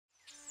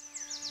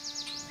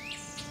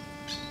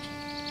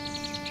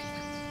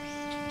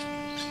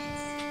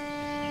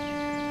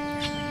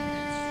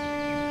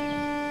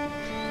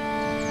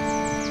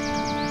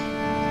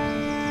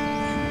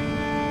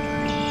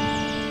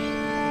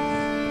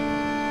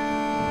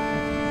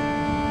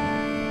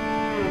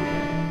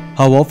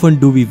How often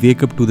do we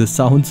wake up to the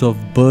sounds of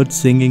birds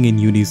singing in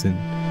unison?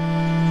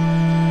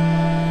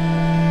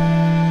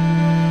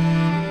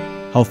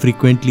 How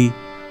frequently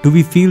do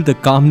we feel the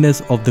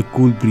calmness of the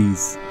cool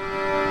breeze?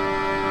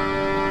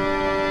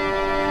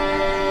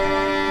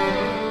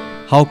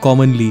 How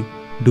commonly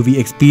do we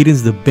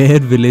experience the bare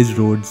village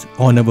roads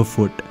on our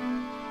foot?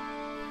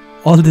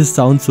 All this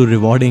sounds so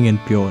rewarding and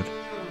pure.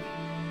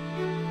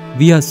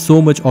 We are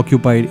so much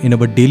occupied in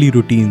our daily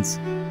routines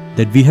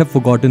that we have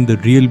forgotten the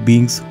real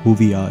beings who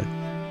we are.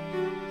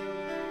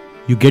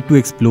 You get to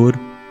explore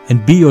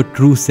and be your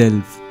true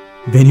self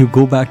when you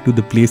go back to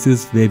the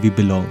places where we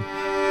belong.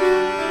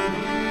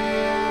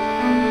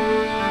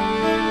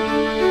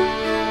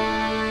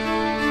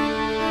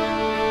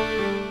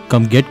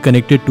 Come get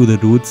connected to the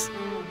roots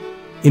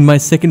in my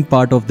second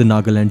part of the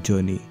Nagaland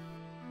journey.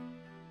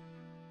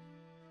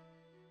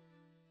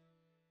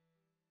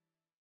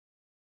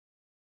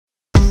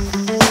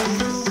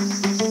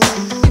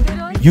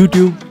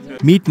 YouTube,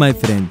 meet my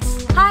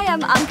friends. Hi,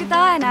 I'm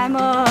Ankita and I'm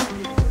a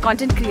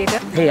content creator.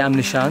 Hey, I'm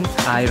Nishant.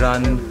 I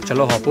run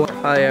Chalo Hopo.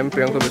 Hi, I'm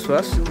Priyanka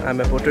Biswas. I'm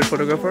a portrait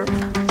photographer.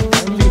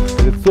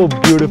 It's so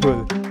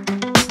beautiful.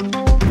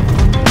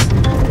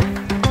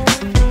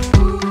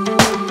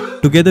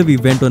 Together we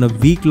went on a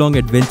week-long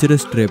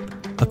adventurous trip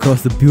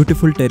across the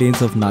beautiful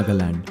terrains of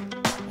Nagaland,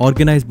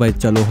 organized by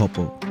Chalo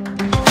Hopo.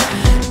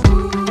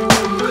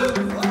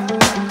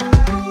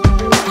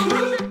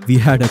 We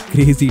had a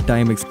crazy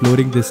time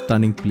exploring this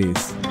stunning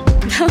place.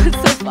 That was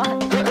so fun.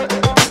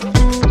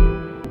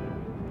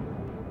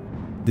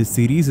 This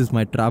series is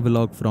my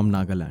travelogue from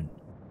Nagaland.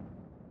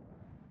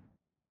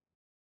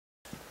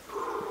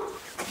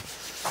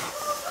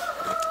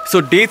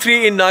 So day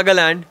 3 in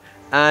Nagaland,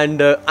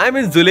 and I'm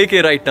in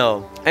Dzuleke right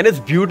now, and it's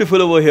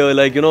beautiful over here.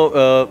 Like, you know,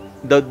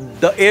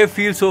 the air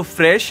feels so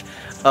fresh,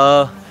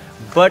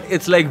 but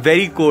it's like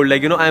very cold.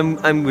 Like, you know,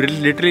 I'm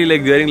literally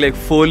like wearing like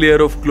 4 layers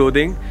of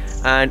clothing.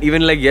 And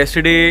even like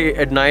yesterday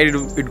at night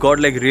it got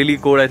like really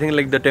cold. I think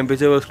like the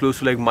temperature was close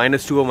to like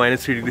 -2 or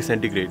 -3 degrees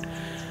centigrade.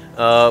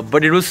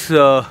 But it was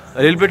a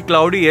little bit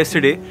cloudy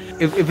yesterday.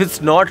 If it's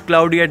not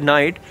cloudy at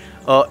night,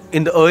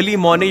 in the early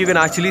morning you can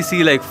actually see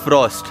like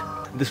frost.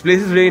 This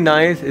place is really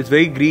nice. It's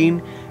very green,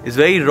 it's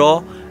very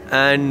raw,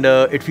 and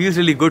it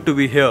feels really good to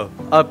be here.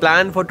 Our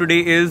plan for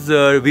today is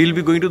we'll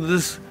be going to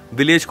this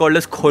village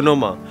called as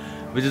KHONOMA,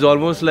 which is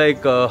almost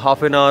like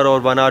half an hour or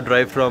 1 hour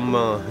drive from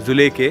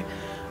Dzuleke.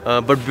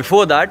 But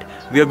before that,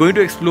 we are going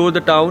to explore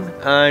the town,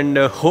 and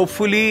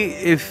hopefully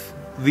if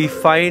we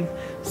find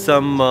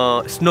some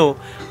snow,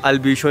 I'll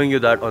be showing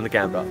you that on the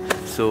camera.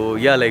 So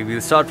yeah, like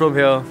we'll start from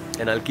here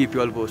and I'll keep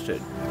you all posted.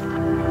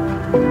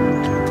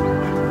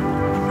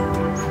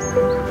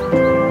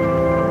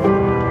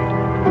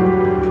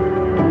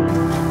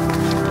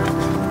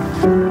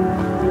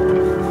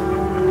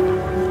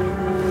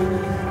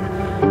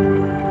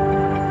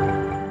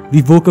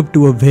 We woke up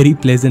to a very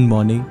pleasant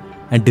morning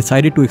and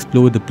decided to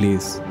explore the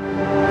place.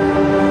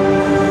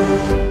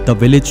 The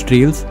village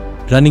trails,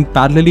 running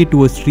parallelly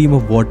to a stream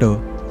of water,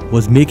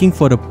 was making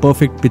for a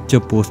perfect picture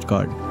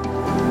postcard.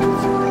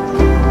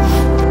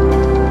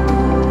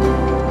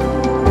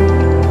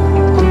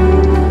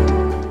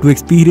 To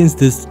experience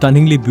this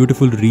stunningly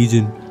beautiful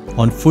region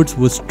on foot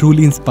was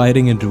truly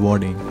inspiring and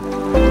rewarding.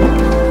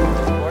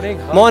 Morning.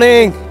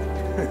 Morning!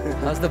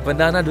 How's the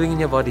banana doing in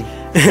your body?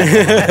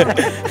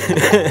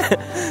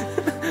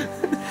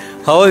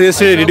 How was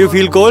yesterday? Did you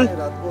feel cold?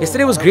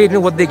 Yesterday was great. You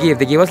know what they gave?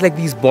 They gave us like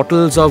these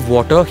bottles of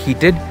water,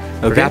 heated,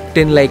 wrapped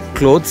in like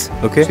clothes.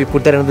 Okay. So we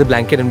put that under the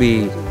blanket and we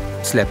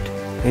slept.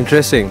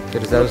 Interesting.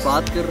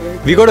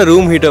 We We got a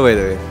room heater, by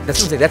the way.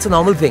 That's a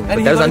normal thing.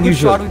 But that was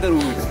unusual.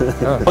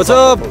 What's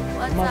up?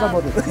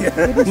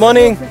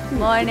 Morning.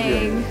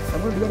 Morning.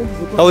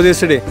 How was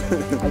yesterday?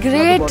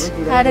 Great.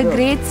 Had a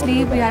great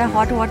sleep. We had a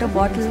hot water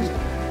bottle.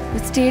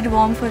 It stayed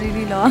warm for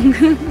really long.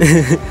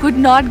 Could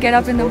not get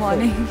up in the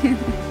morning.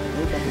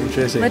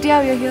 Interesting. But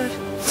yeah, we're here.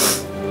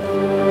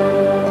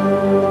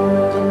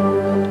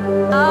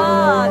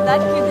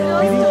 That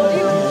story.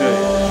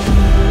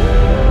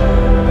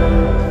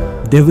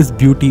 There was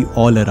beauty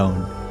all around,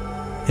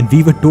 and we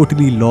were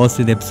totally lost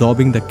in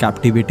absorbing the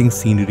captivating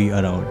scenery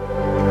around.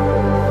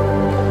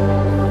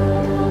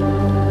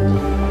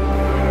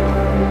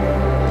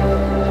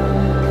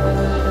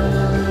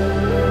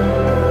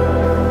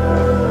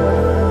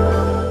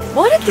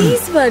 What are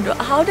these birds?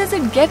 How does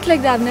it get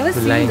like that? I've never The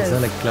seen lines this.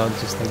 are like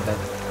clouds, just like that.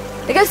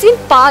 Like I've seen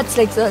parts,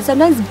 like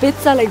sometimes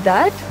bits are like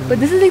that, but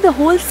this is like the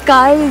whole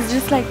sky is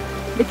just like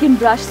they can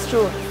brush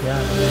through.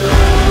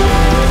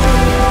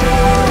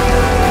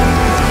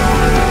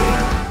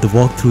 The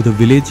walk through the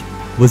village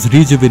was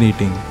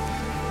rejuvenating.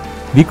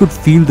 We could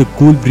feel the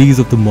cool breeze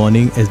of the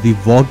morning as we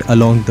walked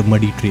along the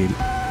muddy trail.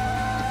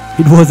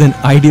 It was an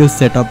ideal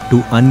setup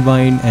to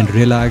unwind and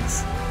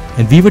relax,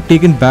 and we were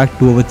taken back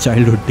to our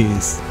childhood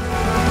days.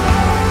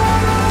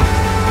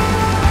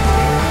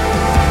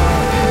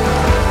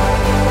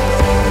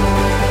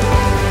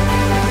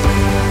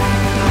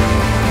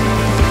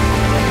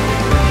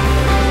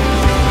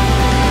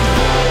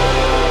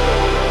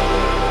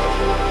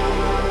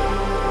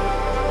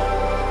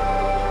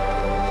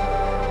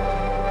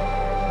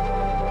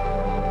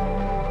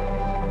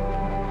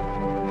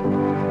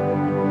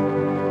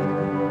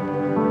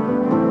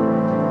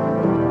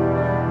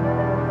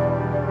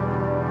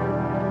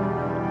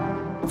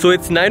 So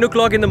it's 9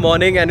 o'clock in the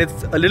morning and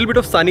it's a little bit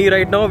of sunny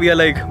right now. We are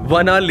like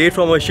 1 hour late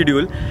from our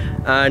schedule,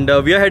 and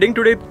we are heading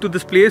today to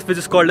this place which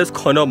is called as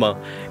KHONOMA.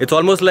 It's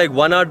almost like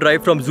 1 hour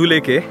drive from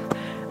Dzuleke,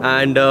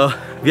 and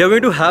we are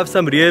going to have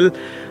some real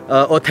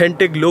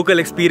authentic local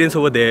experience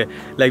over there.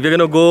 Like, we're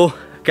gonna go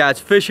catch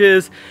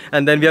fishes,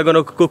 and then we are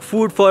gonna cook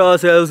food for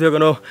ourselves. We're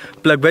gonna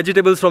pluck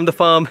vegetables from the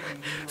farm.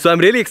 So I'm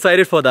really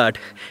excited for that,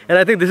 and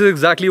I think this is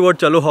exactly what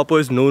Chalo Hopper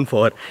is known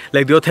for,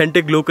 like the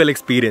authentic local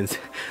experience.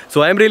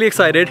 So I'm really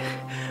excited.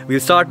 We'll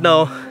start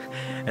now,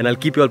 and I'll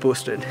keep you all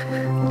posted.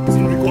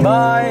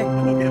 Bye.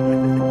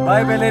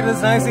 Bye, Pele. It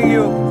was nice seeing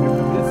you.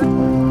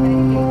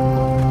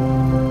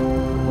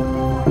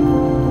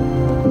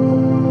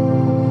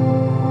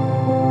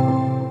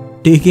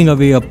 Taking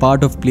away a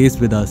part of place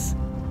with us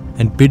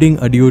and bidding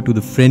adieu to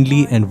the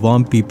friendly and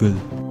warm people,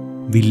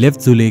 we left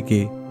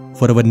Dzuleke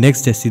for our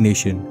next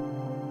destination,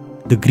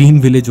 the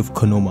green village of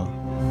KHONOMA.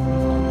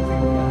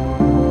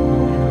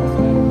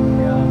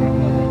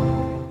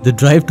 The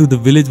drive to the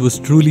village was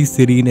truly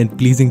serene and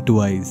pleasing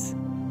to eyes,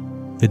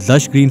 with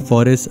lush green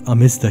forests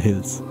amidst the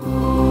hills.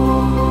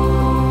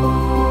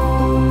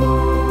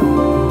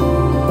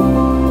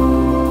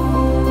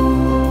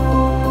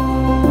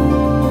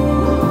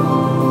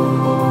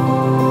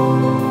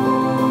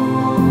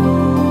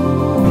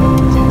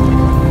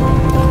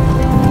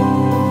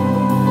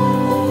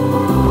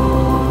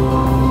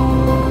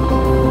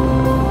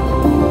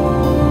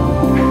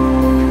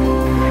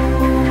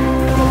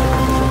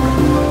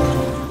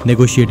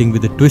 Negotiating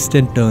with the twists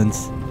and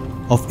turns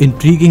of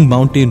intriguing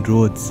mountain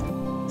roads,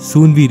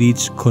 soon we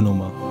reached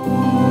KHONOMA.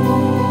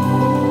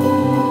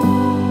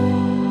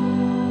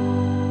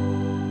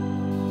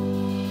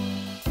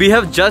 We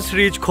have just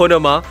reached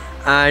KHONOMA,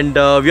 and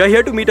we are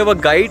here to meet our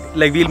guide.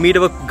 Like, we'll meet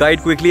our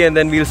guide quickly and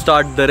then we'll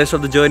start the rest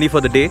of the journey for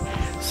the day.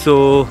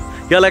 So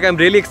yeah, like, I'm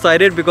really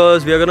excited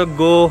because we are gonna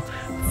go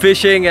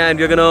fishing and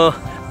we're gonna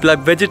pluck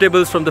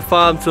vegetables from the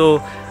farm.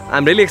 So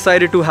I'm really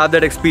excited to have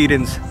that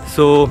experience.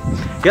 So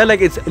yeah,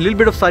 like, it's a little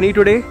bit of sunny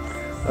today,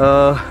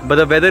 but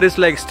the weather is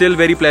like still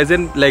very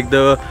pleasant. Like,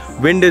 the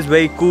wind is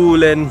very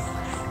cool and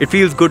it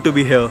feels good to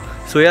be here.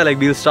 So yeah, like,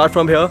 we'll start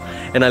from here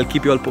and I'll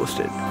keep you all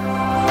posted.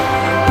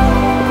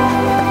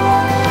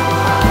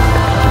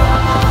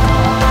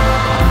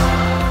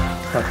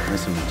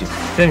 Nice to meet you.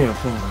 Same here.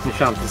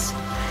 Nishantas.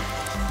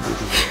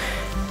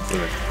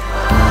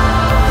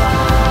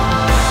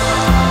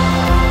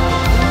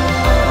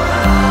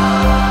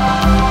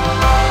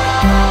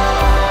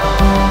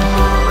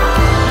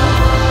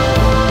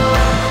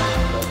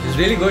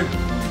 Really good.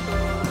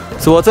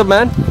 So what's up,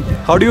 man?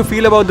 How do you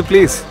feel about the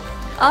place?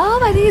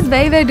 I think it's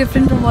very, very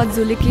different from what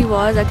Dzuleke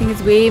was. I think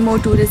it's way more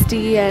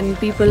touristy and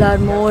people are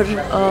more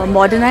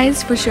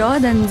modernized for sure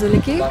than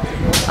Dzuleke.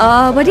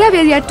 But yeah,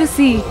 we're yet to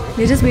see.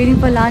 We're just waiting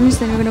for lunch,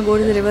 then we're going to go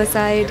to the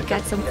riverside,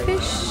 catch some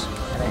fish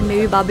and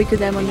maybe barbecue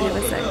them on the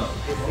riverside.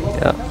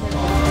 Yeah.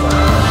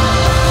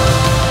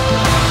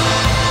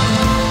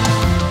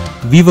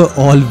 We were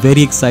all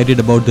very excited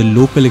about the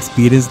local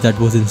experience that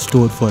was in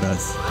store for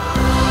us.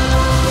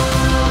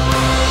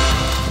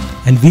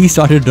 And we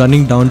started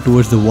running down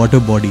towards the water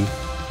body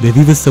where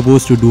we were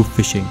supposed to do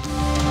fishing.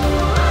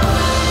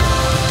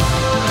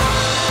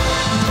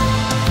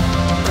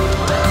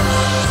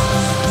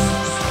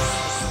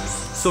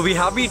 So we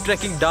have been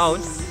trekking down,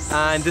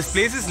 and this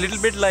place is a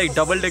little bit like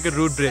double-decker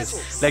road bridge.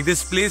 Like,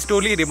 this place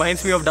totally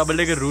reminds me of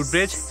double-decker road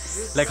bridge.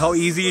 Like, how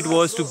easy it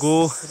was to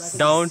go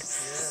down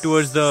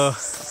towards the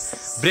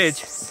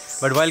bridge,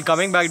 but while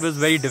coming back it was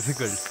very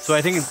difficult. So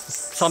I think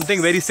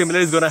something very similar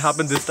is gonna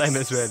happen this time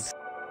as well.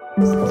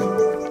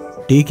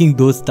 Taking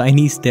those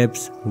tiny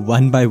steps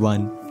one by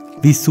one,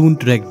 we soon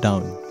trekked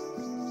down.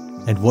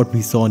 And what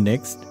we saw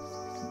next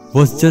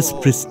was just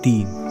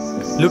pristine.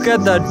 Look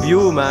at that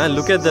view, man.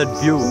 Look at that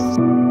view.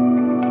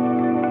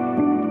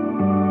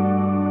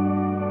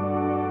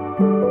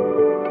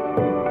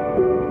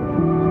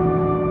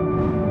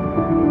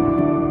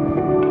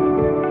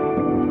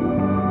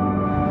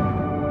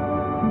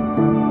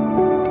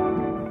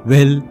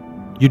 Well,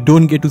 you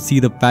don't get to see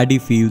the paddy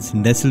fields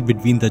nestled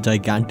between the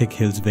gigantic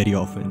hills very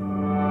often.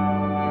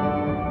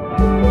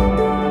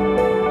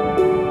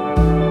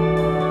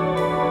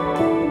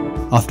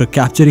 After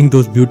capturing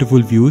those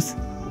beautiful views,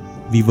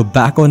 we were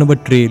back on our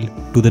trail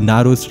to the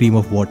narrow stream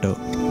of water.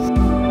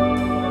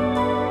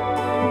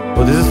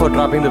 Oh, this is for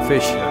trapping the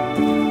fish.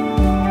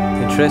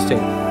 Interesting.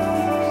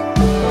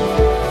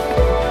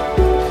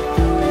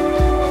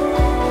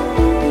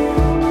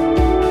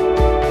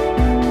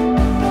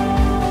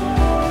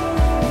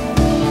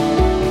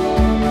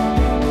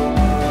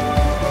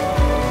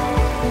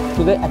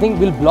 So I think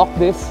we'll block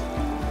this,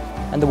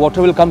 and the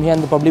water will come here,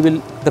 and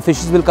the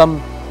fishes will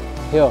come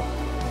here.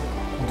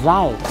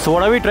 Dry. So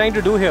what are we trying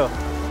to do here?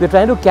 We're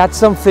trying to catch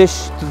some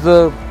fish.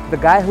 The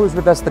guy who's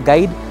with us, the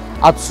guide,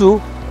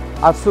 Atsu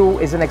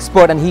is an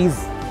expert and he's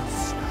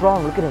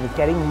strong. Look at him, he's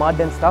carrying mud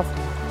and stuff.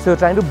 So we're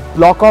trying to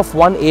block off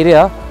one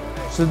area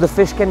so the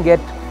fish can get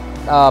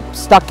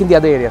stuck in the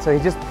other area. So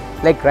he just,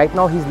 like right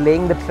now, he's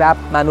laying the trap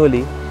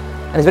manually,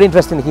 and it's very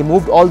interesting. He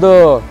moved all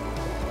the,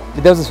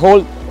 there was this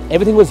whole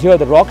everything was here,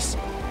 the rocks.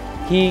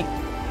 He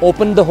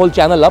opened the whole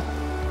channel up,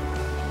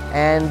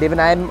 and even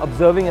I'm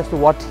observing as to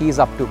what he's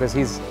up to, because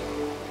he's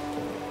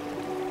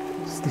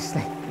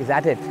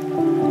at it.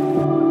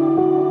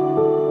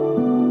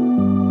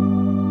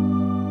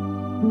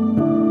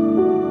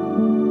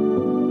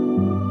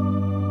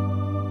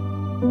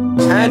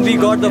 And we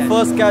got the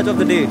first catch of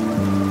the day.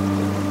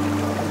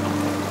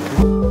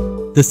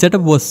 The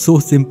setup was so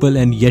simple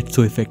and yet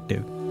so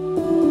effective.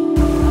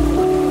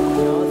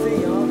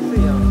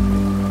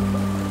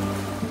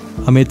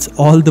 Amidst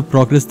all the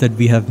progress that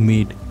we have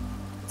made,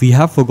 we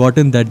have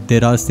forgotten that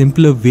there are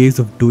simpler ways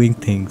of doing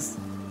things.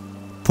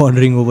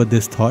 Pondering over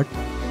this thought,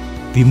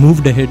 we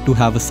moved ahead to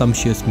have a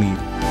sumptuous meal.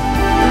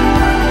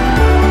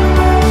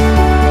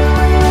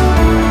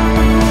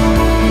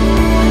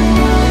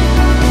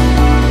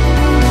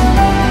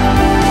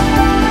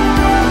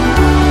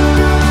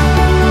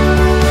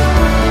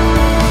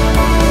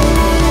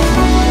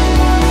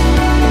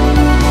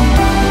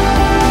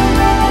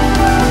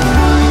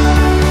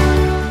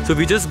 So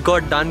we just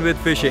got done with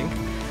fishing,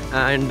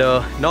 and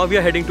now we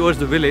are heading towards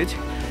the village,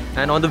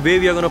 and on the way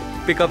we are going to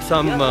pick up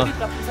some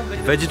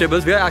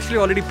vegetables. We are actually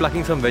already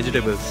plucking some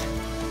vegetables,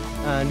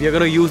 and we are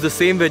going to use the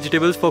same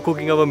vegetables for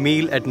cooking our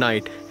meal at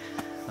night.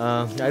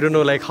 I don't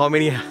know like how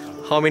many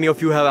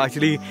of you have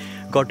actually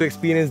got to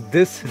experience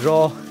this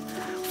raw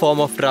form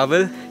of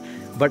travel,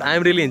 but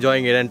I'm really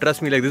enjoying it, and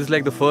trust me, like this is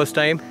like the first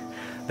time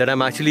that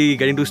I'm actually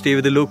getting to stay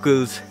with the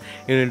locals,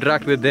 you know,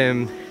 interact with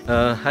them.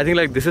 I think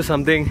like this is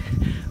something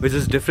which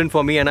is different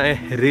for me, and I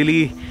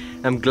really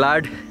am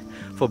glad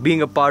for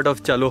being a part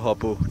of Chalo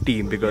Hopo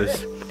team,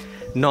 because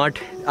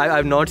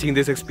I've not seen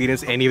this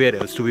experience anywhere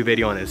else, to be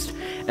very honest.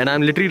 And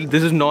I'm literally,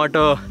 this is not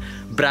a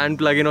brand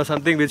plugin or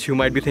something which you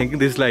might be thinking.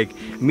 This is like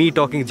me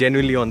talking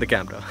genuinely on the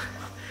camera.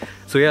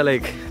 So yeah,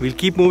 like we'll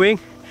keep moving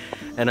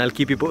and I'll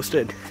keep you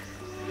posted.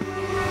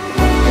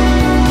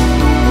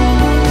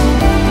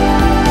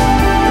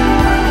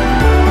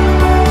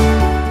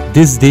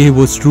 This day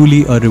was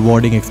truly a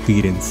rewarding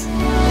experience.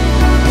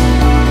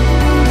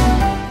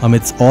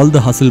 Amidst all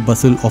the hustle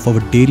bustle of our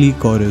daily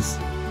chorus,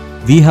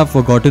 we have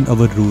forgotten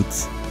our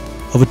roots,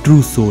 our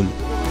true soul.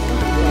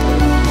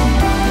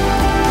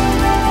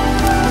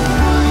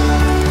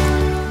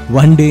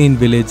 One day in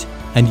village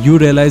and you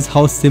realize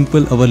how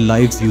simple our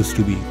lives used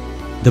to be.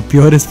 The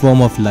purest form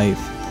of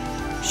life,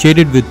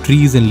 shaded with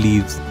trees and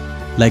leaves,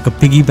 like a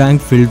piggy bank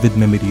filled with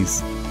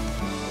memories.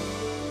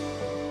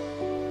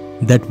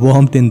 That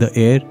warmth in the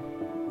air,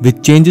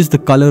 which changes the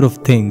color of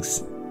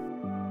things,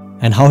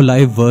 and how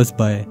life whirs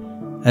by,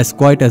 as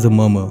quiet as a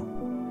murmur,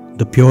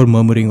 the pure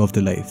murmuring of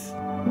the life.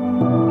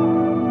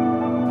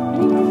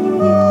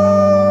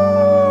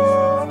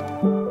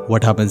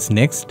 What happens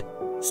next?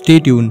 Stay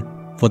tuned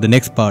for the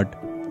next part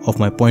of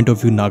my Point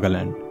of View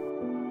Nagaland.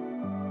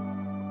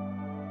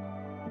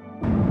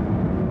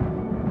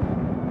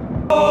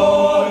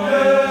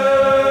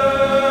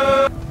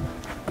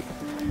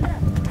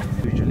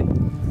 Usually,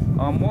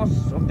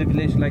 most of the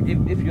village, like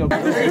if you're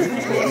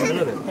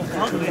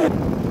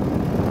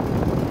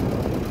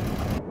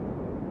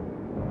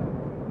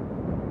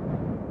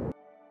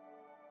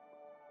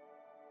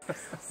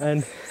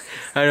And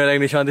I know, like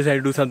Nishant is trying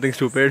to do something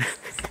stupid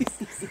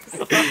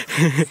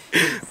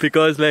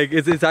because like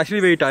it's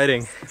actually very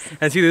tiring.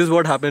 And see, this is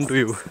what happened to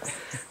you,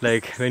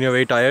 like when you're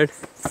very tired.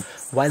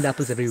 Wild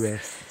apples everywhere.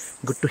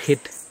 Good to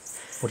hit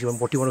what you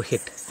want to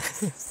hit.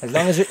 As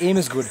long as your aim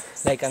is good.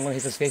 Like I'm going to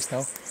hit his face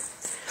now.